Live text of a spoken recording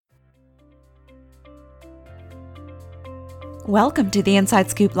Welcome to the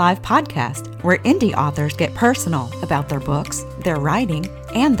Inside Scoop Live podcast, where indie authors get personal about their books, their writing,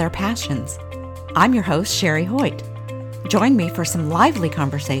 and their passions. I'm your host, Sherry Hoyt. Join me for some lively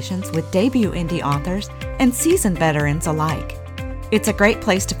conversations with debut indie authors and seasoned veterans alike. It's a great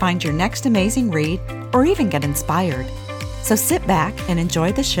place to find your next amazing read or even get inspired. So sit back and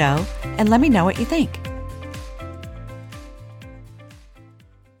enjoy the show and let me know what you think.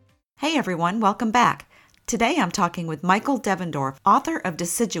 Hey everyone, welcome back. Today I'm talking with Michael Devendorf, author of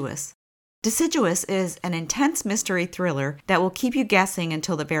Deciduous. Deciduous is an intense mystery thriller that will keep you guessing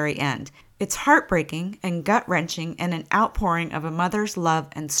until the very end. It's heartbreaking and gut-wrenching and an outpouring of a mother's love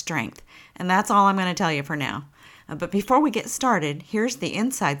and strength. And that's all I'm going to tell you for now. But before we get started, here's the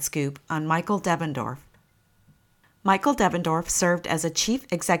inside scoop on Michael Devendorf. Michael Devendorf served as a chief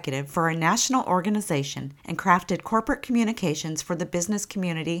executive for a national organization and crafted corporate communications for the business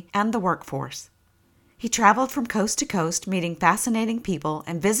community and the workforce. He traveled from coast to coast, meeting fascinating people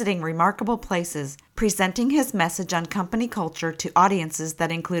and visiting remarkable places, presenting his message on company culture to audiences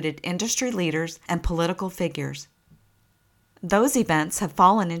that included industry leaders and political figures. Those events have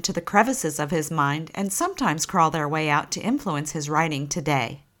fallen into the crevices of his mind and sometimes crawl their way out to influence his writing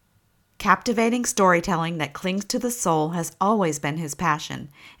today. Captivating storytelling that clings to the soul has always been his passion,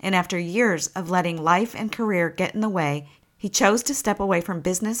 and after years of letting life and career get in the way, he chose to step away from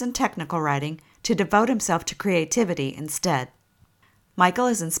business and technical writing to devote himself to creativity instead. Michael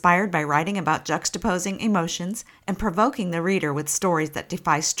is inspired by writing about juxtaposing emotions and provoking the reader with stories that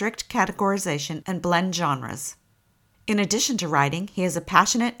defy strict categorization and blend genres. In addition to writing, he is a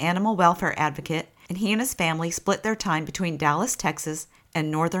passionate animal welfare advocate, and he and his family split their time between Dallas, Texas, and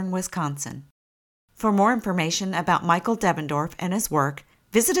northern Wisconsin. For more information about Michael Devendorf and his work,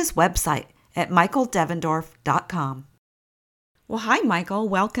 visit his website at michaeldevendorf.com. Well, hi, Michael.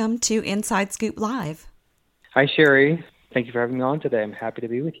 Welcome to Inside Scoop Live. Hi, Sherry. Thank you for having me on today. I'm happy to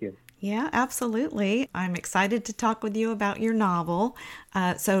be with you. Yeah, absolutely. I'm excited to talk with you about your novel.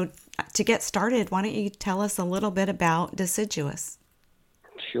 So to get started, why don't you tell us a little bit about Deciduous?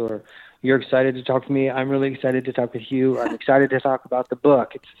 Sure. You're excited to talk to me. I'm really excited to talk with you. I'm excited to talk about the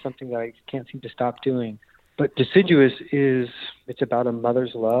book. It's something that I can't seem to stop doing. But Deciduous it's about a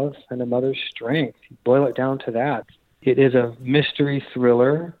mother's love and a mother's strength. You boil it down to that. It is a mystery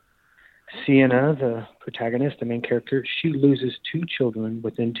thriller. Sienna, the protagonist, the main character, she loses two children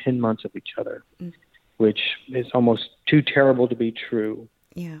within 10 months of each other, which is almost too terrible to be true.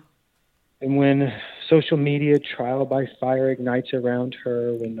 Yeah. And when social media trial by fire ignites around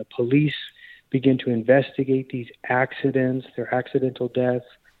her, when the police begin to investigate these accidents, their accidental deaths,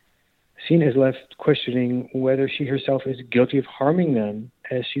 Sienna is left questioning whether she herself is guilty of harming them,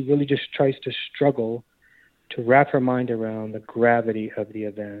 as she really just tries to struggle to wrap her mind around the gravity of the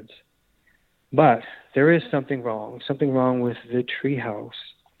events. But there is something wrong with the treehouse.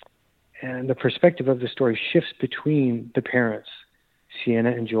 And the perspective of the story shifts between the parents,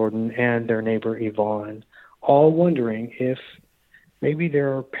 Sienna and Jordan, and their neighbor Yvonne, all wondering if maybe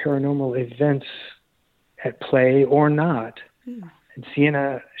there are paranormal events at play or not. And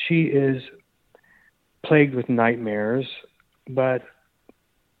Sienna, she is plagued with nightmares, but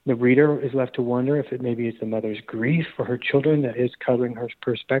the reader is left to wonder if it maybe is the mother's grief for her children that is coloring her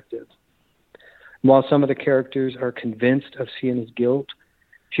perspective. While some of the characters are convinced of Sienna's guilt,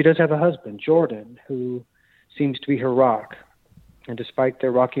 she does have a husband, Jordan, who seems to be her rock. And despite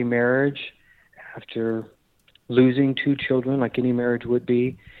their rocky marriage, after losing two children, like any marriage would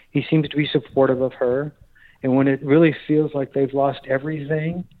be, he seems to be supportive of her. And when it really feels like they've lost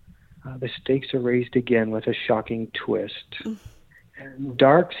everything, the stakes are raised again with a shocking twist. And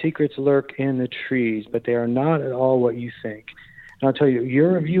dark secrets lurk in the trees, but they are not at all what you think. And I'll tell you,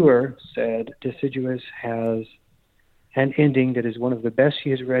 your reviewer said Deciduous has an ending that is one of the best she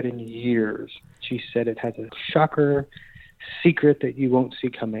has read in years. She said it has a shocker secret that you won't see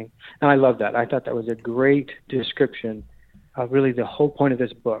coming. And I love that. I thought that was a great description of really the whole point of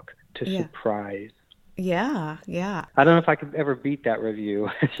this book, to surprise. Yeah. I don't know if I could ever beat that review.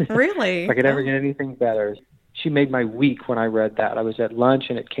 Really? If I could ever get anything better. She made my week when I read that. I was at lunch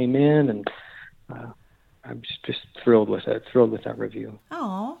and it came in, and I'm just thrilled with that review.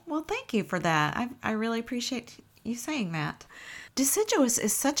 Oh, well, thank you for that. I really appreciate you saying that. Deciduous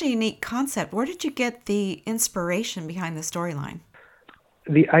is such a unique concept. Where did you get the inspiration behind the storyline?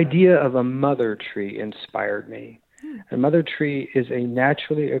 The idea of a mother tree inspired me. A mother tree is a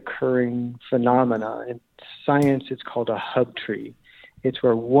naturally occurring phenomena. In science, it's called a hub tree. It's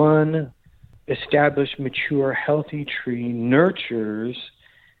where one established, mature, healthy tree nurtures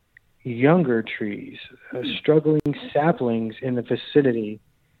younger trees, struggling saplings in the vicinity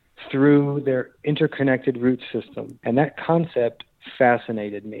through their interconnected root system. And that concept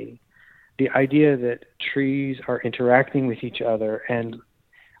fascinated me. The idea that trees are interacting with each other and,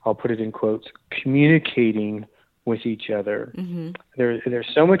 I'll put it in quotes, communicating with each other. Mm-hmm.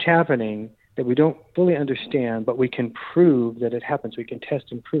 There's so much happening that we don't fully understand, but we can prove that it happens. We can test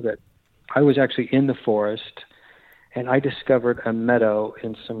and prove it. I was actually in the forest, and I discovered a meadow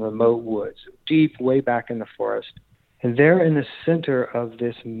in some remote woods, deep way back in the forest. And there in the center of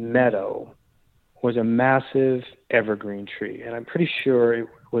this meadow was a massive evergreen tree, and I'm pretty sure it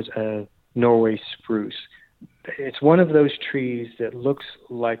was a Norway spruce. It's one of those trees that looks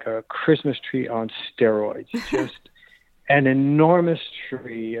like a Christmas tree on steroids, just an enormous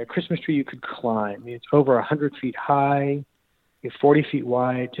tree, a Christmas tree you could climb. It's over 100 feet high, 40 feet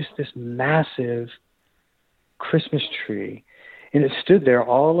wide, just this massive Christmas tree. And it stood there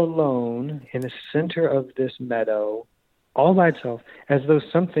all alone in the center of this meadow, all by itself, as though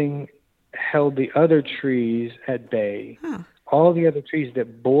something held the other trees at bay. Huh. All the other trees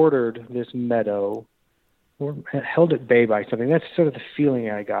that bordered this meadow were held at bay by something. That's sort of the feeling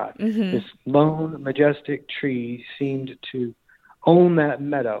I got. Mm-hmm. This lone, majestic tree seemed to own that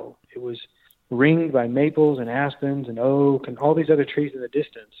meadow. It was ringed by maples and aspens and oak and all these other trees in the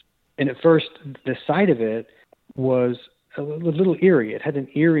distance. And at first, the sight of it was a little eerie. It had an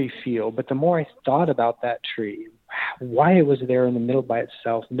eerie feel. But the more I thought about that tree, why it was there in the middle by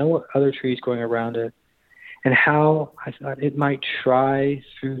itself, no other trees going around it, and how I thought it might try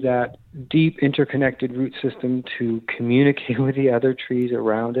through that deep interconnected root system to communicate with the other trees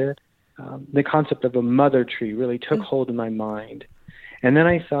around it. The concept of a mother tree really took hold in my mind. And then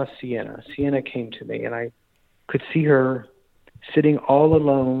I saw Sienna. Sienna came to me, and I could see her sitting all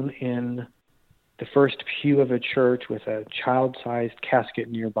alone in the first pew of a church with a child-sized casket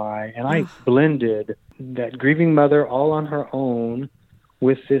nearby. And I blended that grieving mother all on her own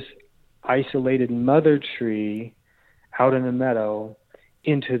with this isolated mother tree out in the meadow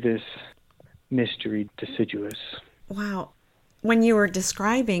into this mystery deciduous. Wow. When you were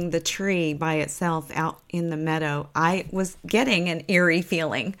describing the tree by itself out in the meadow, I was getting an eerie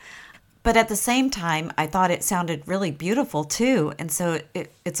feeling. But at the same time, I thought it sounded really beautiful too. And so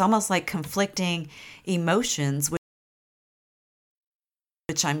it's almost like conflicting emotions,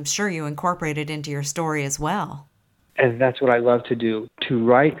 which I'm sure you incorporated into your story as well. And that's what I love to do, to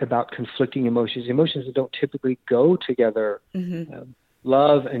write about conflicting emotions that don't typically go together. Mm-hmm.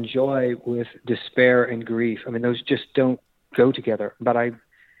 Love and joy with despair and grief. I mean, those just don't go together. But I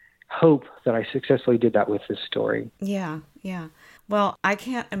hope that I successfully did that with this story. Yeah. Well, I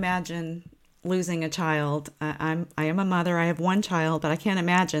can't imagine losing a child. I am a mother. I have one child, but I can't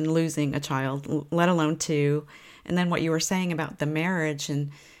imagine losing a child, let alone two. And then what you were saying about the marriage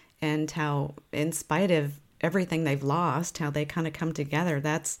and how, in spite of everything they've lost, how they kind of come together.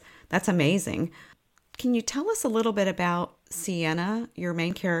 That's amazing. Can you tell us a little bit about Sienna, your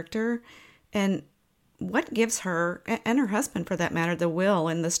main character, and what gives her, and her husband for that matter, the will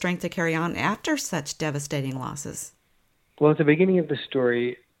and the strength to carry on after such devastating losses? Well, at the beginning of the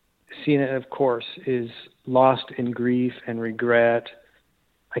story, Sienna, of course, is lost in grief and regret,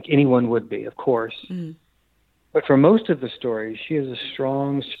 like anyone would be, of course. Mm. But for most of the story, she is a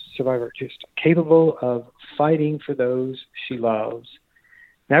strong survivor, just capable of fighting for those she loves.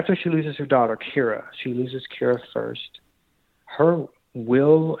 And after she loses her daughter, Kira, she loses Kira first. Her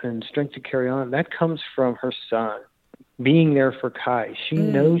will and strength to carry on, that comes from her son, being there for Kai. She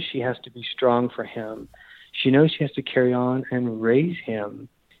knows she has to be strong for him. She knows she has to carry on and raise him.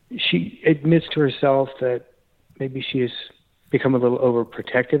 She admits to herself that maybe she has become a little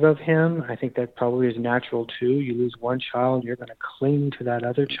overprotective of him. I think that probably is natural too. You lose one child, you're going to cling to that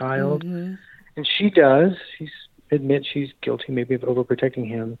other child. Mm-hmm. And she does. She admits she's guilty maybe of overprotecting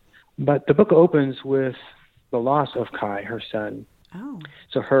him. But the book opens with the loss of Kai, her son. Oh.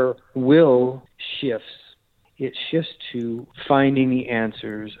 So her will shifts. It shifts to finding the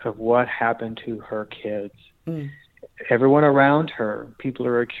answers of what happened to her kids. Mm. Everyone around her, people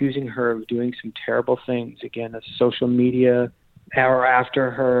are accusing her of doing some terrible things. Again, the social media are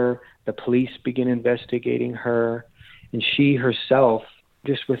after her. The police begin investigating her. And she herself,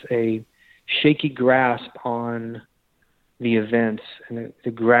 just with a shaky grasp on the events and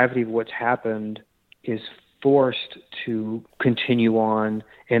the gravity of what's happened, is forced to continue on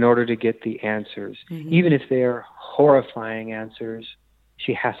in order to get the answers. Mm-hmm. Even if they're horrifying answers,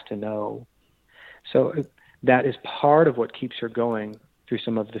 she has to know. So that is part of what keeps her going through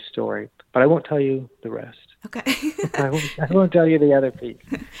some of the story. But I won't tell you the rest. Okay. I won't tell you the other piece.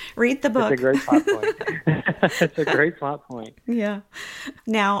 Read the book. It's a great plot point. It's a great plot point. Yeah.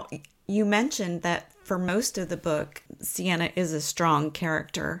 Now, you mentioned that for most of the book, Sienna is a strong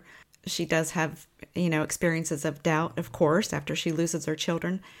character. She does have, experiences of doubt, of course, after she loses her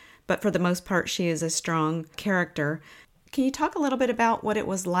children. But for the most part, she is a strong character. Can you talk a little bit about what it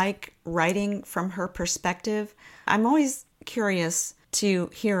was like writing from her perspective? I'm always curious to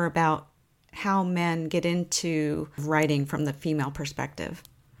hear about how men get into writing from the female perspective.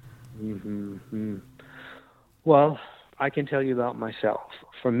 Mm-hmm. Well, I can tell you about myself.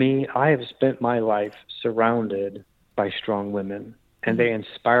 For me, I have spent my life surrounded by strong women, and they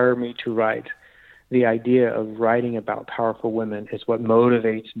inspire me to write. The idea of writing about powerful women is what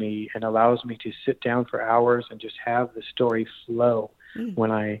motivates me and allows me to sit down for hours and just have the story flow when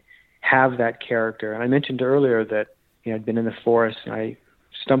I have that character. And I mentioned earlier that I'd been in the forest and I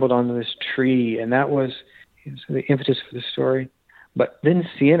stumbled onto this tree, and that was the impetus for the story. But then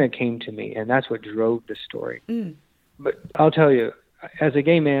Sienna came to me, and that's what drove the story. But I'll tell you, as a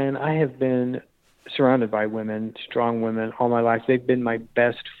gay man, I have been surrounded by women, strong women, all my life. They've been my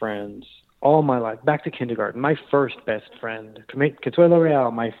best friends all my life, back to kindergarten. My first best friend, Consuelo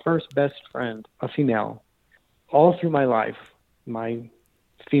Real, my first best friend, a female. All through my life, my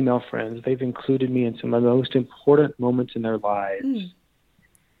female friends, they've included me in some of the most important moments in their lives.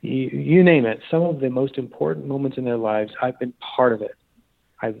 You name it, some of the most important moments in their lives, I've been part of it.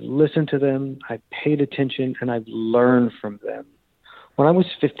 I've listened to them, I've paid attention, and I've learned from them. When I was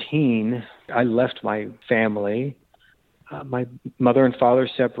 15, I left my family. My mother and father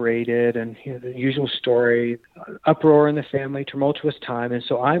separated, and the usual story, uproar in the family, tumultuous time. And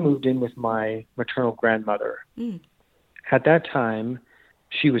so I moved in with my maternal grandmother. At that time,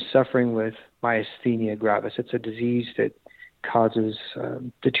 she was suffering with myasthenia gravis. It's a disease that causes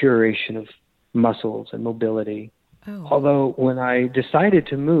deterioration of muscles and mobility. Although when I decided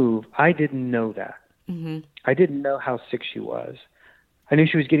to move, I didn't know that. I didn't know how sick she was. I knew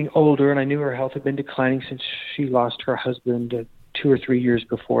she was getting older, and I knew her health had been declining since she lost her husband 2 or 3 years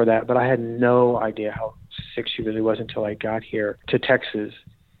before that, but I had no idea how sick she really was until I got here to Texas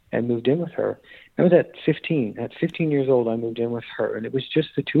and moved in with her. I was at 15. At 15 years old, I moved in with her, and it was just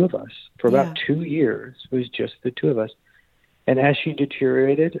the two of us. For about 2 years, it was just the two of us. And as she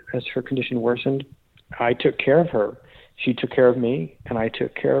deteriorated, as her condition worsened, I took care of her. She took care of me, and I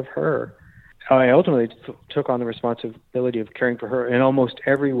took care of her. I ultimately took on the responsibility of caring for her in almost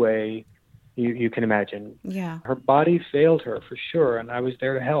every way you can imagine. Her body failed her for sure, and I was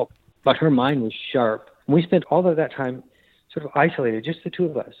there to help. But her mind was sharp. We spent all of that time sort of isolated, just the two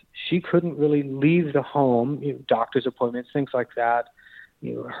of us. She couldn't really leave the home, doctor's appointments, things like that.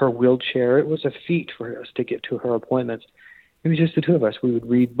 Her wheelchair, it was a feat for us to get to her appointments. It was just the two of us. We would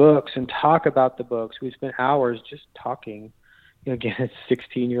read books and talk about the books. We spent hours just talking. Again, it's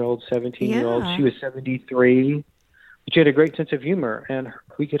 16-year-old, 17-year-old. She was 73. But she had a great sense of humor, and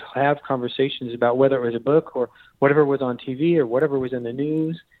we could have conversations about whether it was a book or whatever was on TV or whatever was in the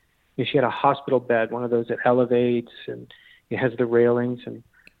news. She had a hospital bed, one of those that elevates, and it has the railings. And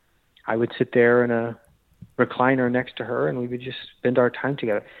I would sit there in a recliner next to her, and we would just spend our time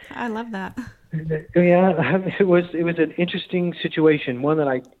together. I love that. It was an interesting situation, one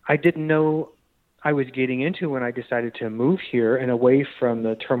that I didn't know I was getting into when I decided to move here and away from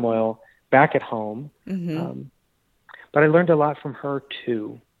the turmoil back at home. But I learned a lot from her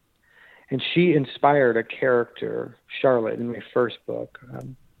too. And she inspired a character, Charlotte, in my first book.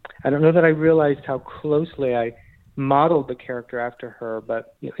 I don't know that I realized how closely I modeled the character after her,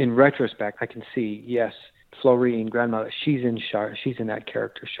 but in retrospect, I can see, yes, Florine, grandmother, she's in that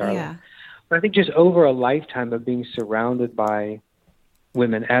character, Charlotte. But I think just over a lifetime of being surrounded by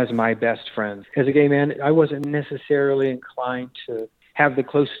women as my best friends. As a gay man, I wasn't necessarily inclined to have the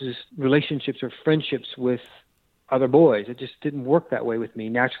closest relationships or friendships with other boys. It just didn't work that way with me.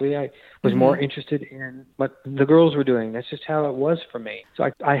 Naturally, I was more interested in what the girls were doing. That's just how it was for me.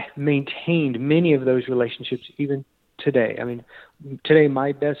 So I maintained many of those relationships even today. I mean, today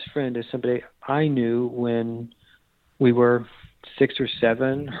my best friend is somebody I knew when we were 6 or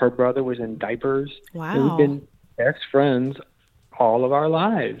 7. Her brother was in diapers. Wow. And we've been best friends all of our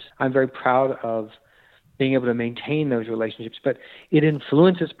lives. I'm very proud of being able to maintain those relationships, but it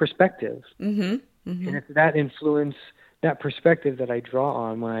influences perspective. And it's that influence, that perspective that I draw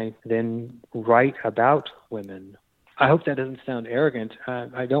on when I then write about women. I hope that doesn't sound arrogant.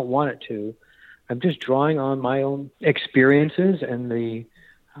 I don't want it to. I'm just drawing on my own experiences and the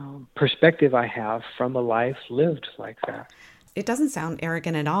perspective I have from a life lived like that. It doesn't sound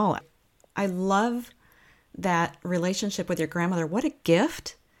arrogant at all. I love that relationship with your grandmother. What a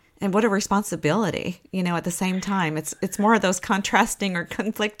gift and what a responsibility, at the same time. It's more of those contrasting or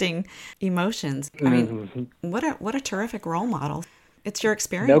conflicting emotions. I mean, what a terrific role model. It's your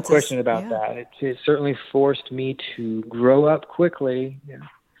experience. No question about that. It certainly forced me to grow up quickly,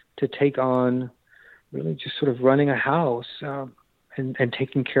 to take on really just sort of running a house and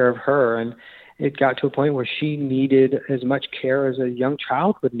taking care of her. And it got to a point where she needed as much care as a young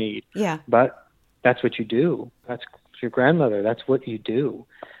child would need. Yeah. But that's what you do. That's your grandmother. That's what you do.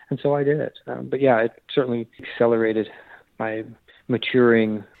 And so I did it. But yeah, it certainly accelerated my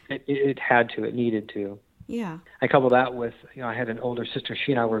maturing. It had to. It needed to. Yeah. I couple that with, I had an older sister.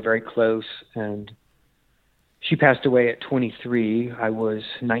 She and I were very close, and she passed away at 23. I was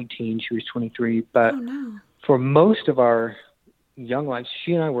 19. She was 23. But for most of our young lives,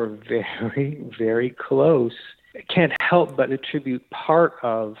 she and I were very, very close. I can't help but attribute part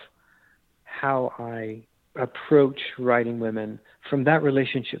of how I approach writing women from that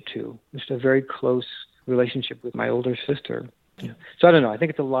relationship too. Just a very close relationship with my older sister. Yeah. So I don't know. I think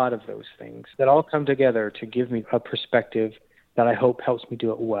it's a lot of those things that all come together to give me a perspective that I hope helps me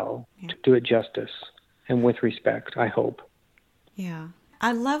do it well, to do it justice and with respect, I hope. Yeah.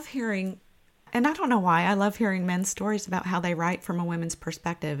 I love hearing, and I don't know why, I love hearing men's stories about how they write from a women's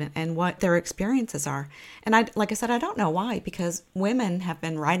perspective and what their experiences are. And like I said, I don't know why, because women have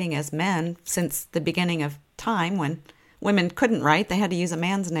been writing as men since the beginning of time when women couldn't write. They had to use a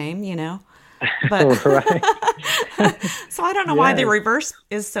man's name, But right. So I don't know why the reverse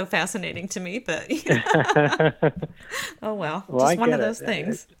is so fascinating to me, but oh well, just one of those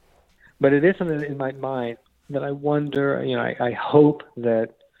things. But it is something in my mind that I wonder, I hope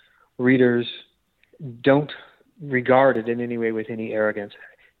that readers don't regard it in any way with any arrogance.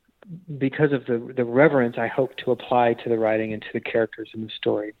 Because of the reverence I hope to apply to the writing and to the characters in the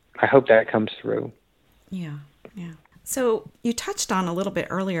story. I hope that comes through. Yeah. So you touched on a little bit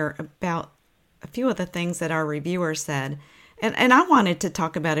earlier about a few of the things that our reviewer said. And I wanted to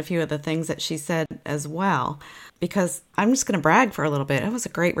talk about a few of the things that she said as well, because I'm just going to brag for a little bit. It was a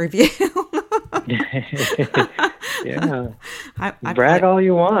great review. Yeah. Brag all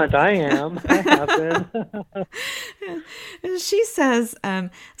you want. I am. I have been. She says,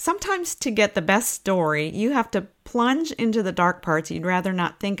 sometimes to get the best story, you have to plunge into the dark parts you'd rather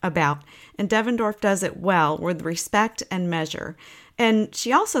not think about. And Devendorf does it well with respect and measure. And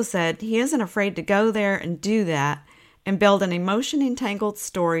she also said he isn't afraid to go there and do that and build an emotion-entangled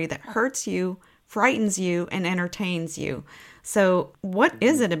story that hurts you, frightens you, and entertains you. So what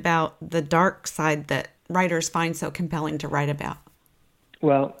is it about the dark side that writers find so compelling to write about?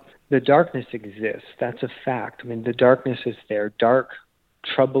 Well, the darkness exists. That's a fact. I mean, the darkness is there. Dark,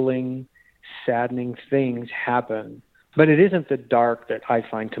 troubling, saddening things happen. But it isn't the dark that I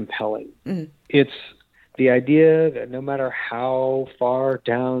find compelling. It's the idea that no matter how far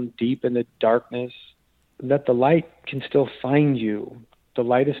down deep in the darkness, that the light can still find you. The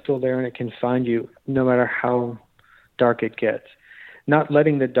light is still there and it can find you no matter how dark it gets. Not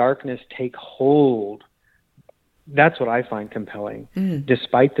letting the darkness take hold. That's what I find compelling.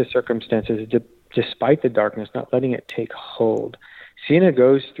 Despite the circumstances, despite the darkness, not letting it take hold. Sienna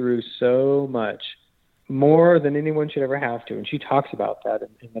goes through so much, more than anyone should ever have to, and she talks about that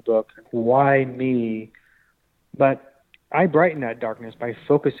in the book. Why me? But I brighten that darkness by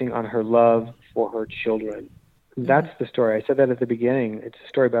focusing on her love for her children. That's the story. I said that at the beginning. It's a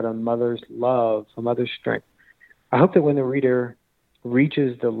story about a mother's love, a mother's strength. I hope that when the reader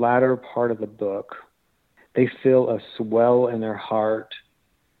reaches the latter part of the book, they feel a swell in their heart.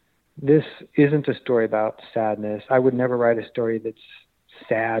 This isn't a story about sadness. I would never write a story that's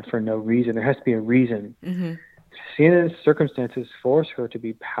sad for no reason. There has to be a reason. Sienna's circumstances force her to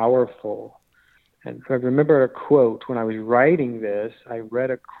be powerful. And I remember a quote when I was writing this. I read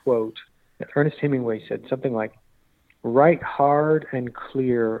a quote that Ernest Hemingway said, something like, "Write hard and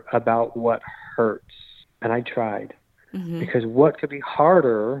clear about what hurts." And I tried. Because what could be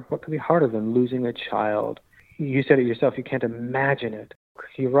harder than losing a child? You said it yourself, you can't imagine it.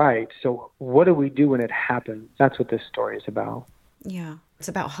 You're right. So what do we do when it happens? That's what this story is about. Yeah. It's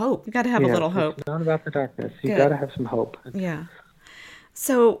about hope. You got to have a little hope. It's not about the darkness. You got to have some hope. Yeah.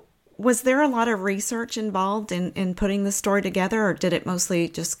 So was there a lot of research involved in putting the story together, or did it mostly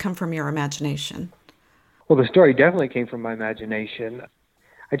just come from your imagination? Well, the story definitely came from my imagination.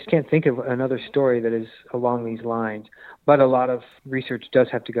 I just can't think of another story that is along these lines. But a lot of research does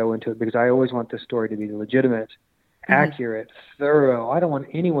have to go into it because I always want the story to be legitimate, accurate, thorough. I don't want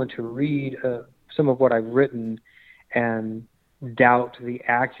anyone to read some of what I've written and doubt the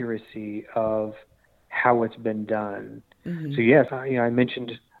accuracy of how it's been done. So yes, I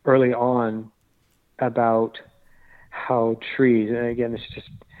mentioned early on about how trees, and again, this is just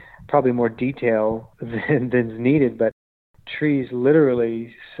probably more detail than's needed, but trees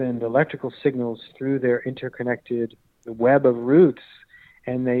literally send electrical signals through their interconnected web of roots,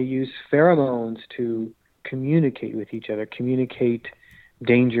 and they use pheromones to communicate with each other, communicate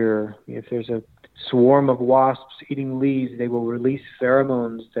danger. If there's a swarm of wasps eating leaves, they will release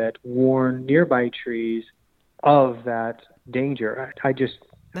pheromones that warn nearby trees of that danger. I just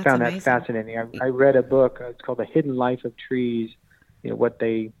That's found amazing. that fascinating. I read a book, it's called The Hidden Life of Trees, what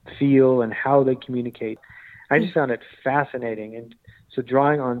they feel and how they communicate. I just found it fascinating. And so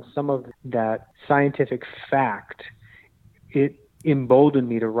drawing on some of that scientific fact, it emboldened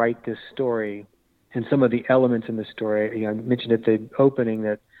me to write this story. And some of the elements in the story, I mentioned at the opening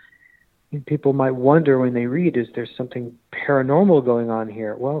that people might wonder when they read, is there something paranormal going on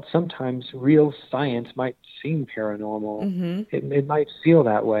here? Well, sometimes real science might seem paranormal. Mm-hmm. It might feel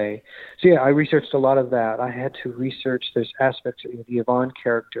that way. So yeah, I researched a lot of that. I had to research those aspects of the Yvonne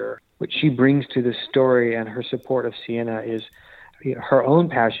character. What she brings to the story and her support of Sienna is her own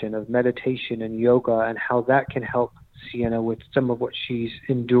passion of meditation and yoga and how that can help Sienna with some of what she's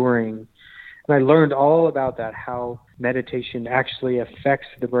enduring. And I learned all about that, how meditation actually affects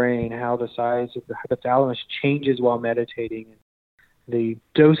the brain, how the size of the hypothalamus changes while meditating, the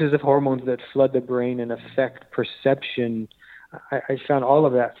doses of hormones that flood the brain and affect perception. I found all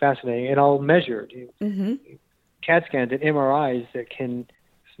of that fascinating and all measured. Mm-hmm. CAT scans and MRIs that can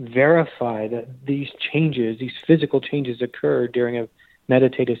verify that these changes, these physical changes occur during a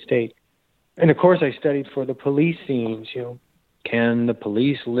meditative state. And of course, I studied for the police scenes. Can the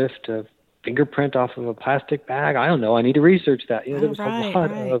police lift a fingerprint off of a plastic bag? I don't know. I need to research that. There was a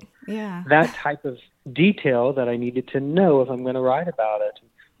lot of that type of detail that I needed to know if I'm going to write about it.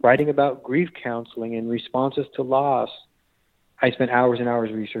 Writing about grief counseling and responses to loss, I spent hours and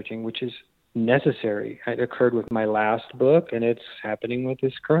hours researching, which is necessary. It occurred with my last book, and it's happening with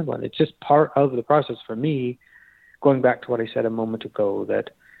this current one. It's just part of the process for me, going back to what I said a moment ago,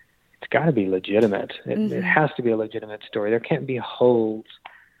 that it's got to be legitimate. It has to be a legitimate story. There can't be holes.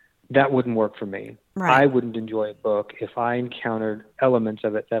 That wouldn't work for me. Right. I wouldn't enjoy a book if I encountered elements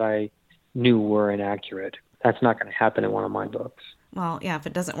of it that I knew were inaccurate. That's not going to happen in one of my books. Well, yeah, if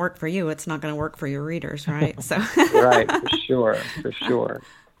it doesn't work for you, it's not going to work for your readers, right? So Right, for sure.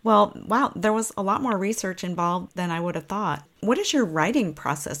 Well, wow, there was a lot more research involved than I would have thought. What does your writing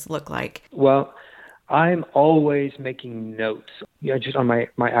process look like? Well, I'm always making notes. Just on my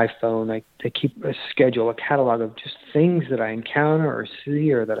iPhone, I keep a schedule, a catalog of just things that I encounter or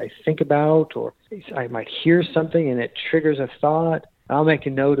see or that I think about, or I might hear something and it triggers a thought. I'll make a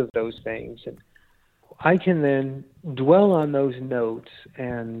note of those things. And I can then dwell on those notes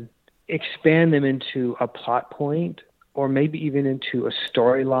and expand them into a plot point, or maybe even into a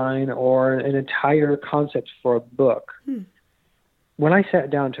storyline or an entire concept for a book. When I sat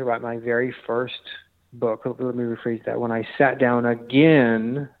down to write my very first book, let me rephrase that, when I sat down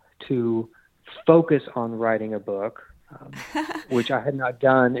again to focus on writing a book, which I had not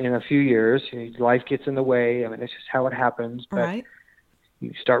done in a few years. Life gets in the way. I mean, it's just how it happens. But Right.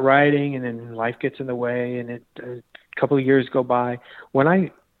 You start writing, and then life gets in the way, and a couple of years go by. When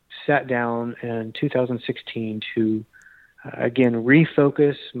I sat down in 2016 to, again,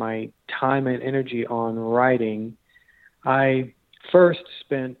 refocus my time and energy on writing, I first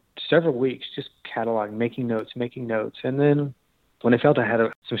spent several weeks just cataloging, making notes. And then when I felt I had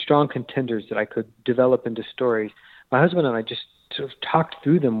some strong contenders that I could develop into stories, my husband and I just sort of talked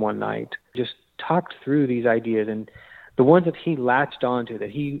through them one night, just talked through these ideas. And the ones that he latched onto, that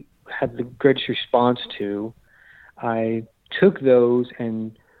he had the greatest response to, I took those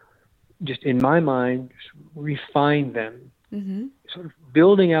and just in my mind refined them, sort of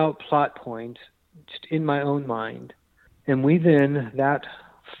building out plot points just in my own mind. And we then, that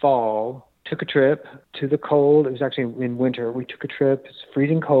fall, took a trip to the cold. It was actually in winter. We took a trip. It's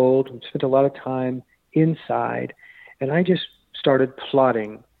freezing cold. We spent a lot of time inside. And I just started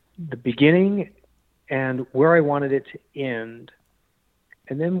plotting the beginning and where I wanted it to end.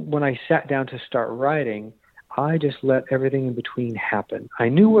 And then when I sat down to start writing, I just let everything in between happen. I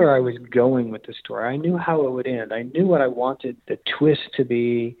knew where I was going with the story. I knew how it would end. I knew what I wanted the twist to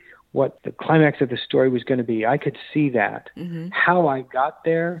be, what the climax of the story was going to be. I could see that. How I got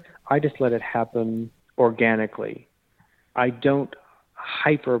there, I just let it happen organically. I don't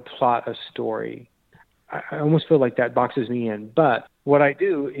hyper plot a story. I almost feel like that boxes me in. But what I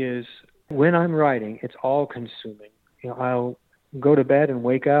do is when I'm writing, it's all consuming. I'll go to bed and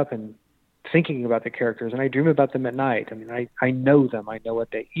wake up and thinking about the characters, and I dream about them at night. I mean, I know them. I know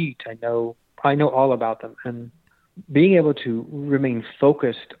what they eat. I know all about them. And being able to remain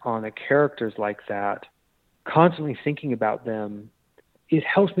focused on the characters like that, constantly thinking about them, it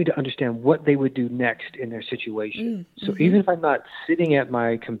helps me to understand what they would do next in their situation. So even if I'm not sitting at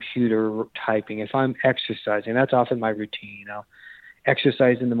my computer typing, if I'm exercising, that's often my routine. I'll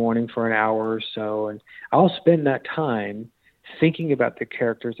exercise in the morning for an hour or so, and I'll spend that time thinking about the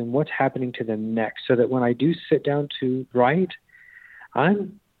characters and what's happening to them next, so that when I do sit down to write,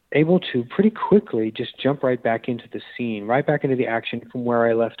 I'm able to pretty quickly just jump right back into the scene, right back into the action from where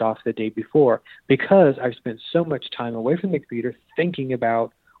I left off the day before, because I've spent so much time away from the computer thinking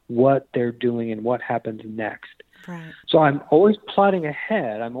about what they're doing and what happens next. Right. So I'm always plotting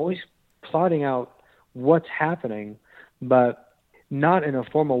ahead. I'm always plotting out what's happening, but not in a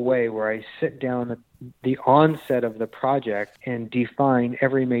formal way where I sit down at the onset of the project and define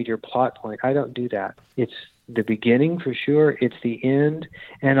every major plot point. I don't do that. It's the beginning for sure. It's the end.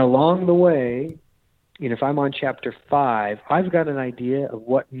 And along the way, if I'm on chapter 5, I've got an idea of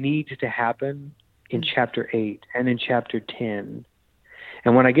what needs to happen in chapter 8 and in chapter 10.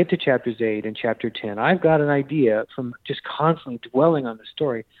 And when I get to chapters 8 and chapter 10, I've got an idea from just constantly dwelling on the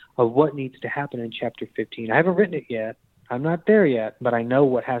story of what needs to happen in chapter 15. I haven't written it yet. I'm not there yet, but I know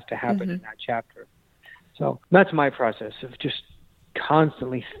what has to happen in that chapter. So that's my process of just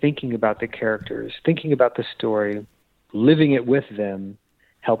constantly thinking about the characters, thinking about the story, living it with them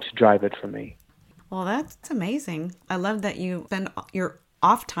helps drive it for me. Well, that's amazing. I love that you spend your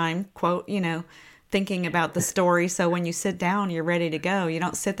off time, quote, thinking about the story. So when you sit down, you're ready to go. You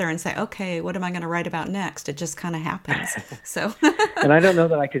don't sit there and say, okay, what am I going to write about next? It just kind of happens. So, and I don't know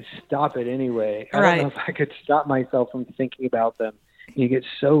that I could stop it anyway. I don't know if I could stop myself from thinking about them. You get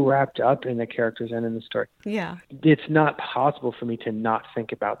so wrapped up in the characters and in the story. Yeah. It's not possible for me to not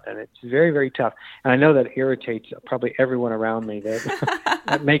think about them. It's very, very tough. And I know that irritates probably everyone around me.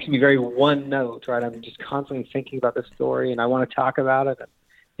 That makes me very one note, right? I'm just constantly thinking about the story and I want to talk about it.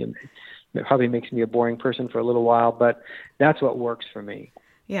 And it probably makes me a boring person for a little while, but that's what works for me.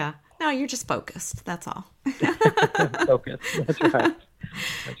 Yeah. No, you're just focused. That's all. Focused. That's right.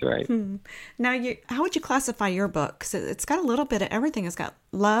 That's right. Now, how would you classify your book? 'Cause it's got a little bit of everything. It's got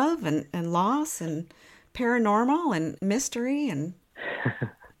love and loss and paranormal and mystery and...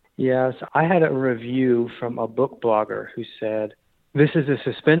 Yes, I had a review from a book blogger who said, this is a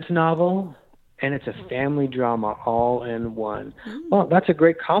suspense novel and it's a family drama all in one. Well, that's a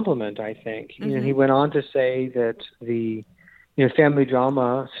great compliment, I think. He went on to say that the family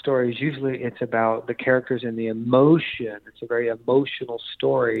drama stories, usually it's about the characters and the emotion. It's a very emotional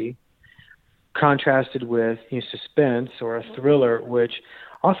story contrasted with suspense or a thriller, which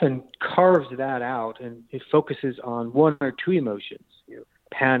often carves that out and it focuses on one or two emotions,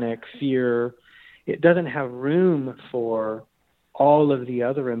 panic, fear. It doesn't have room for all of the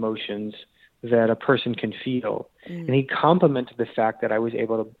other emotions that a person can feel. And he complimented the fact that I was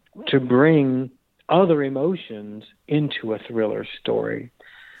able to bring other emotions into a thriller story.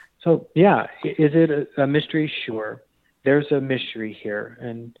 So, yeah, is it a mystery? Sure. There's a mystery here.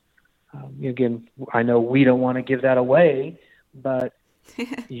 And again, I know we don't want to give that away, but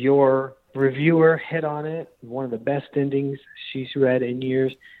your reviewer hit on it. One of the best endings she's read in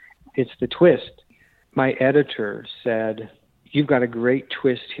years. It's the twist. My editor said, "You've got a great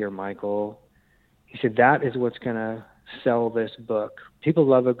twist here, Michael." He said, "That is what's going to sell this book. People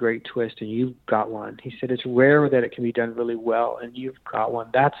love a great twist, and you've got one." He said, "It's rare that it can be done really well, and you've got one.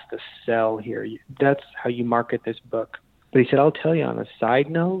 That's the sell here. That's how you market this book." But he said, "I'll tell you on a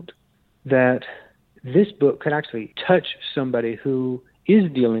side note that this book could actually touch somebody who is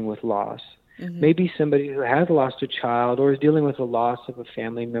dealing with loss. Maybe somebody who has lost a child or is dealing with the loss of a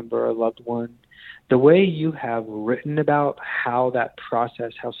family member or a loved one. The way you have written about how that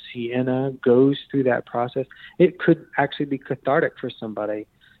process, how Sienna goes through that process, it could actually be cathartic for somebody."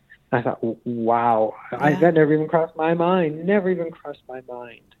 I thought, wow, that never even crossed my mind.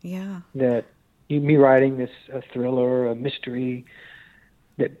 Yeah. That me writing this a thriller, a mystery,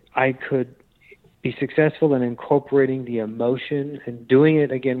 that I could be successful in incorporating the emotion and doing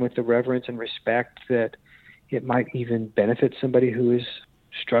it again with the reverence and respect that it might even benefit somebody who is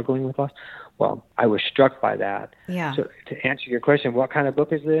struggling with loss. Well, I was struck by that. Yeah. So to answer your question, what kind of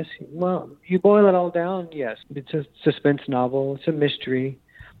book is this? Well, you boil it all down, yes. It's a suspense novel. It's a mystery.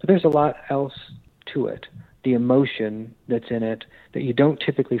 But there's a lot else to it. The emotion that's in it that you don't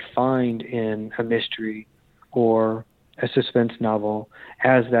typically find in a mystery or a suspense novel.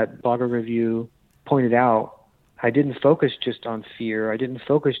 As that blogger review pointed out, I didn't focus just on fear. I didn't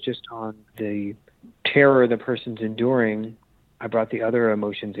focus just on the terror the person's enduring. I brought the other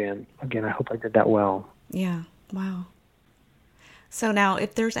emotions in. Again, I hope I did that well. Yeah. Wow. So now,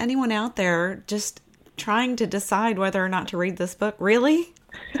 if there's anyone out there just trying to decide whether or not to read this book, really?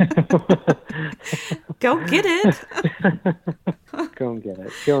 Go get it. Go and get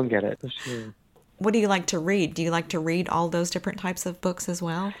it. Go and get it. For sure. What do you like to read? Do you like to read all those different types of books as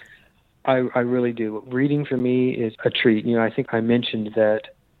well? I really do. Reading for me is a treat. I think I mentioned that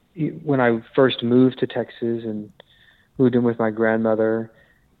when I first moved to Texas and moved in with my grandmother.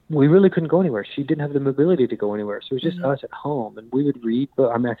 We really couldn't go anywhere. She didn't have the mobility to go anywhere. So it was just us at home. And we would read.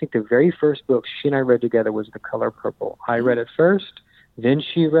 I mean, I think the very first book she and I read together was The Color Purple. I read it first, then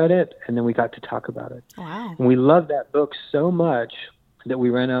she read it, and then we got to talk about it. Wow. And we loved that book so much that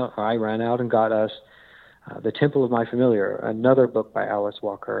I ran out and got us The Temple of My Familiar, another book by Alice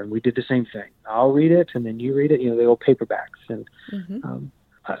Walker. And we did the same thing. I'll read it, and then you read it, the old paperbacks. And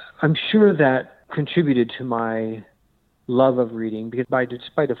I'm sure that contributed to my love of reading, because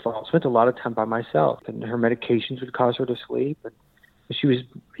just by default, spent a lot of time by myself, and her medications would cause her to sleep, and she was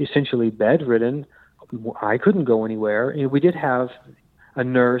essentially bedridden. I couldn't go anywhere. We did have a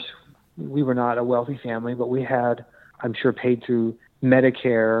nurse. We were not a wealthy family, but we had, I'm sure paid through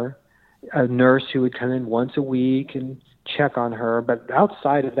Medicare, a nurse who would come in once a week and check on her. But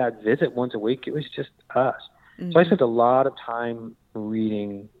outside of that visit once a week, it was just us. So I spent a lot of time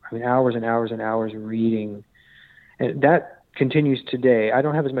reading, hours and hours and hours reading. And that continues today. I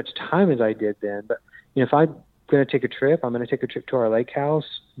don't have as much time as I did then, but if I'm going to take a trip, I'm going to take a trip to our lake house.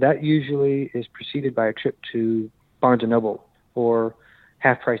 That usually is preceded by a trip to Barnes & Noble or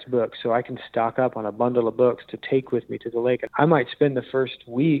half-price books, so I can stock up on a bundle of books to take with me to the lake. I might spend the first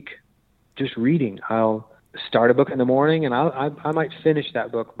week just reading. I'll start a book in the morning, and I might finish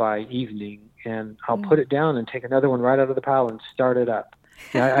that book by evening, and I'll put it down and take another one right out of the pile and start it up.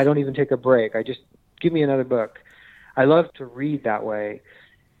 I don't even take a break. I just, give me another book. I love to read that way.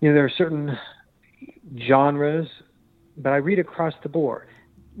 There are certain genres, but I read across the board.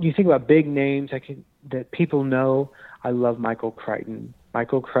 You think about big names that people know. I love Michael Crichton.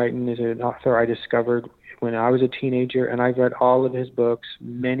 Michael Crichton is an author I discovered when I was a teenager, and I've read all of his books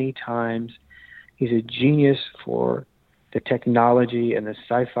many times. He's a genius for the technology and the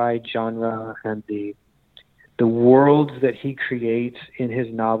sci-fi genre and the worlds that he creates in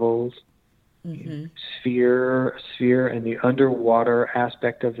his novels. Sphere and the underwater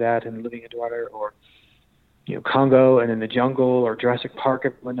aspect of that, and living underwater, or Congo and in the jungle, or Jurassic Park,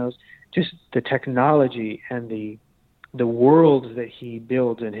 everyone knows. Just the technology and the worlds that he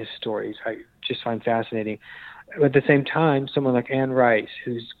builds in his stories, I just find fascinating. At the same time, someone like Anne Rice,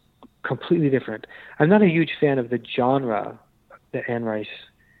 who's completely different. I'm not a huge fan of the genre that Anne Rice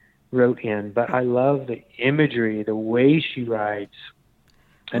wrote in, but I love the imagery, the way she writes.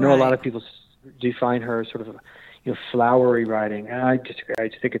 I know a lot of people define her sort of, flowery writing, and I disagree. I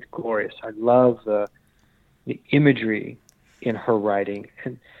just think it's glorious. I love the imagery in her writing,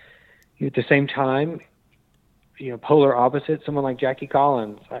 and at the same time, polar opposite, someone like Jackie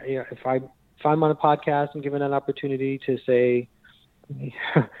Collins. If I'm on a podcast and given an opportunity to say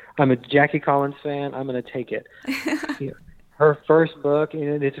I'm a Jackie Collins fan, I'm going to take it. Her first book,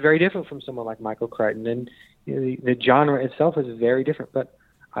 it's very different from someone like Michael Crichton, and the genre itself is very different. But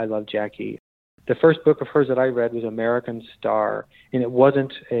I love Jackie. The first book of hers that I read was American Star, and it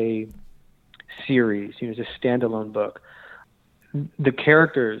wasn't a series. It was a standalone book. The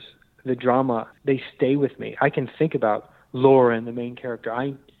characters, the drama, they stay with me. I can think about Lauren, the main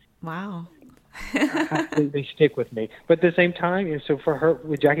character. Wow. They stick with me. But at the same time, so for her,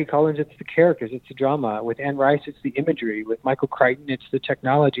 with Jackie Collins, it's the characters, it's the drama. With Anne Rice, it's the imagery. With Michael Crichton, it's the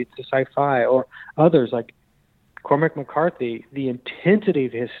technology, it's the sci-fi. Or others like Cormac McCarthy, the intensity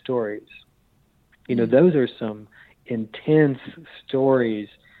of his stories. Those are some intense stories.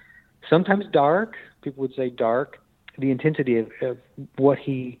 Sometimes dark. People would say dark. The intensity of what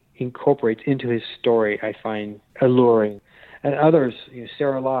he incorporates into his story, I find alluring. And others,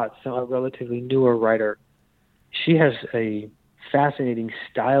 Sarah Lotz, a relatively newer writer, she has a fascinating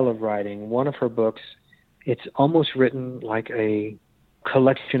style of writing. One of her books, it's almost written like a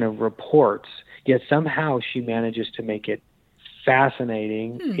collection of reports, yet somehow she manages to make it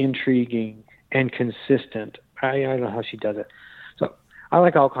fascinating, intriguing, and consistent. I don't know how she does it. So I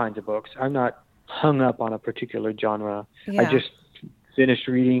like all kinds of books. I'm not hung up on a particular genre. Yeah. I just finished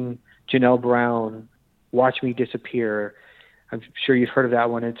reading Janelle Brown, Watch Me Disappear. I'm sure you've heard of that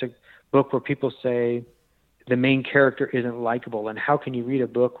one. It's a book where people say the main character isn't likable, and how can you read a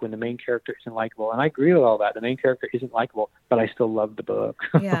book when the main character isn't likable? And I agree with all that. The main character isn't likable, but I still love the book.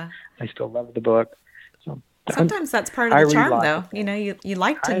 Yeah. I still love the book. So sometimes that's part of the charm, though. You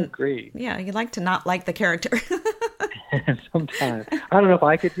like to. I agree. Yeah, you like to not like the character. Sometimes. I don't know if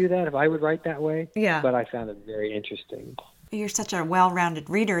I could do that, if I would write that way. Yeah. But I found it very interesting. You're such a well-rounded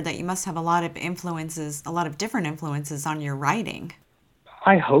reader that you must have a lot of different influences on your writing.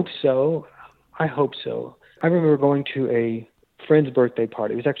 I hope so. I remember going to a friend's birthday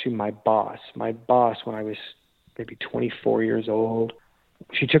party. It was actually my boss when I was maybe 24 years old.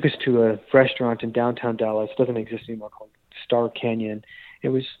 She took us to a restaurant in downtown Dallas. It doesn't exist anymore, called Star Canyon. It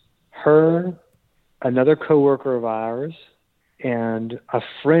was her, another coworker of ours, and a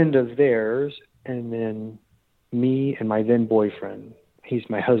friend of theirs, and then me and my then boyfriend. He's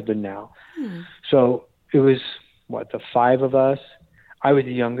my husband now. So it was, the five of us. I was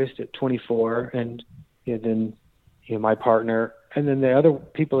the youngest at 24, and then my partner, and then the other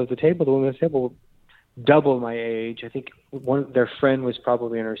people at the table, the women at the table, were double my age. I think their friend was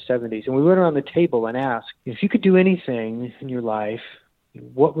probably in her 70s. And we went around the table and asked, if you could do anything in your life,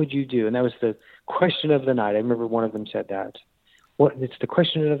 what would you do? And that was the question of the night. I remember one of them said that. It's the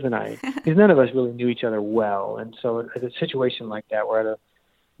question of the night. Because none of us really knew each other well. And so at a situation like that, we're at a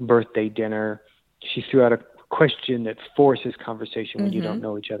birthday dinner, she threw out a question that forces conversation when you don't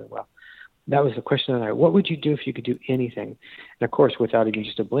know each other well. That was the question of the night. What would you do if you could do anything? And of course, without even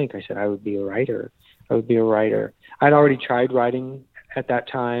just a blink, I said, I would be a writer. I would be a writer. I'd already tried writing at that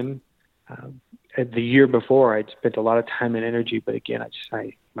time. The year before, I'd spent a lot of time and energy, but again,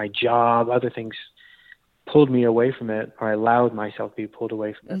 my job, other things pulled me away from it, or I allowed myself to be pulled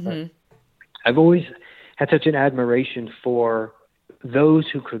away from it. But I've always had such an admiration for those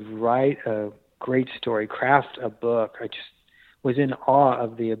who could write a great story, craft a book. I just was in awe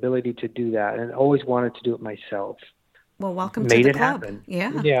of the ability to do that, and always wanted to do it myself. Well, welcome to the club. Happen.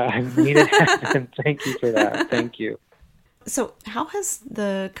 Yeah, I made it happen. Thank you for that. Thank you. So how has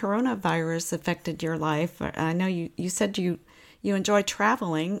the coronavirus affected your life? I know you said you enjoy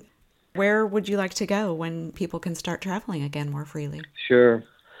traveling. Where would you like to go when people can start traveling again more freely? Sure.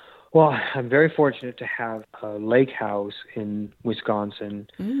 Well, I'm very fortunate to have a lake house in Wisconsin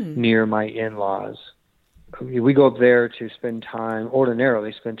near my in-laws. We go up there to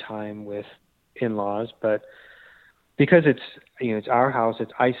ordinarily spend time with in-laws, but because it's our house,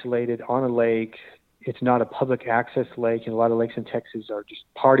 it's isolated on a lake. It's not a public access lake. And a lot of lakes in Texas are just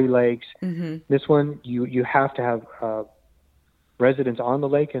party lakes. This one, you have to have residents on the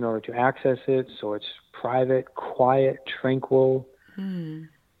lake in order to access it. So it's private, quiet, tranquil,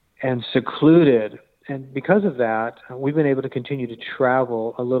 and secluded. And because of that, we've been able to continue to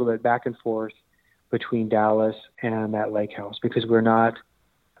travel a little bit back and forth between Dallas and that lake house, because we're not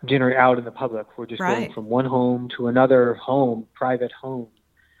generally out in the public. We're just going from one home to another home, private home.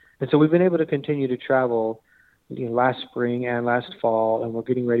 And so we've been able to continue to travel last spring and last fall, and we're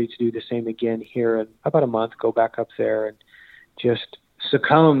getting ready to do the same again here in about a month, go back up there and just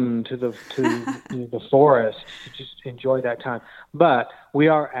succumb to the forest, to just enjoy that time. But we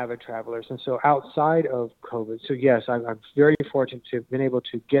are avid travelers, and so outside of COVID, so yes, I'm very fortunate to have been able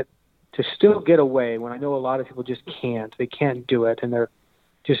to still get away when I know a lot of people just can't. They can't do it, and they're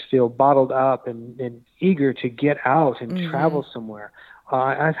just feel bottled up and eager to get out and travel somewhere.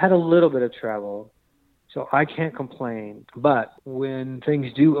 I've had a little bit of travel, so I can't complain. But when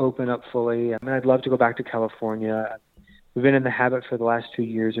things do open up fully, I'd love to go back to California. We've been in the habit for the last 2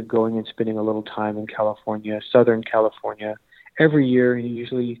 years of going and spending a little time in California, Southern California, every year,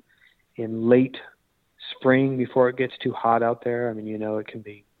 usually in late spring before it gets too hot out there. It can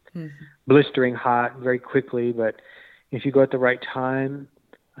be blistering hot very quickly, but if you go at the right time,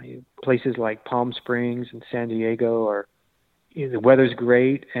 places like Palm Springs and San Diego the weather's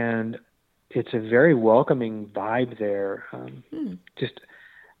great, and it's a very welcoming vibe there. Just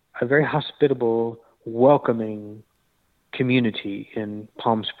a very hospitable, welcoming community in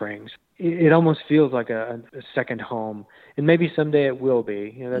Palm Springs. It almost feels like a second home, and maybe someday it will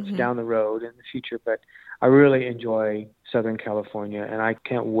be. That's down the road in the future, but I really enjoy Southern California, and I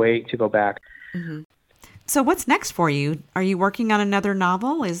can't wait to go back. So what's next for you? Are you working on another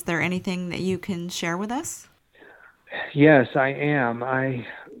novel? Is there anything that you can share with us? Yes, I am.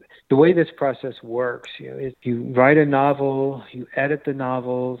 The way this process works, is you write a novel, you edit the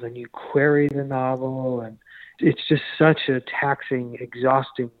novels, and you query the novel, and it's just such a taxing,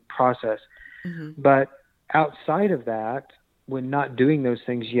 exhausting process. But outside of that, when not doing those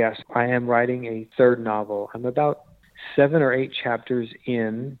things, yes, I am writing a third novel. I'm about 7 or 8 chapters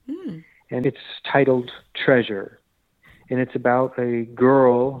in, and it's titled Treasure. And it's about a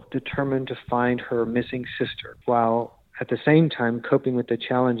girl determined to find her missing sister, while at the same time coping with the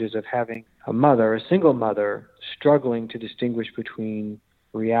challenges of having a single mother, struggling to distinguish between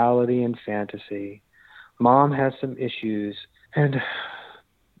reality and fantasy. Mom has some issues, and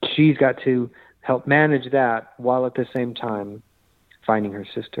she's got to help manage that while at the same time finding her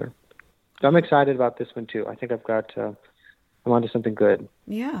sister. So I'm excited about this one too. I think I'm onto something good.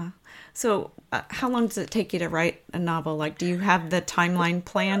 Yeah. So how long does it take you to write a novel? Do you have the timeline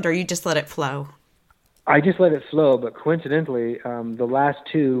planned, or you just let it flow? I just let it flow, but coincidentally, the last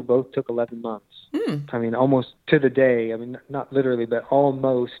 2 both took 11 months. Almost to the day. Not literally, but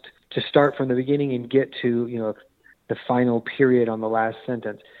almost, to start from the beginning and get to, the final period on the last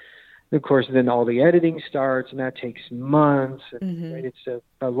sentence. Of course, then all the editing starts, and that takes months. And, right, it's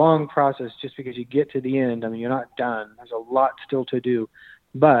a long process just because you get to the end. I mean, you're not done. There's a lot still to do,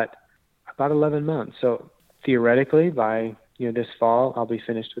 but about 11 months. So theoretically, by this fall, I'll be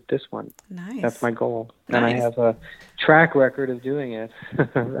finished with this one. Nice. That's my goal. Nice. And I have a track record of doing it,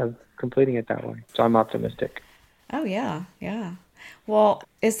 of completing it that way. So I'm optimistic. Oh, yeah. Yeah. Well,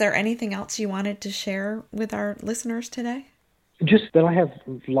 is there anything else you wanted to share with our listeners today? Just that I have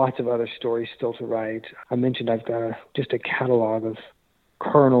lots of other stories still to write. I mentioned I've got just a catalog of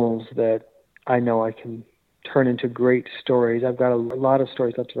kernels that I know I can turn into great stories. I've got a lot of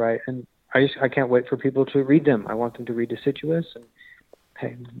stories left to write, and I can't wait for people to read them. I want them to read Deciduous, and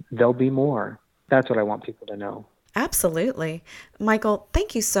hey, there'll be more. That's what I want people to know. Absolutely. Michael,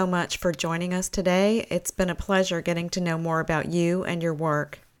 thank you so much for joining us today. It's been a pleasure getting to know more about you and your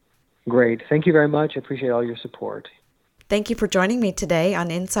work. Great. Thank you very much. I appreciate all your support. Thank you for joining me today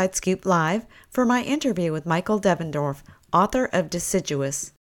on Inside Scoop Live for my interview with Michael Devendorf, author of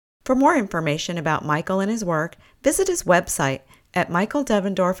Deciduous. For more information about Michael and his work, visit his website at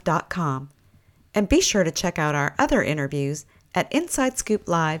michaeldevendorf.com. And be sure to check out our other interviews at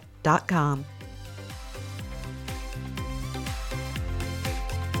InsideScoopLive.com.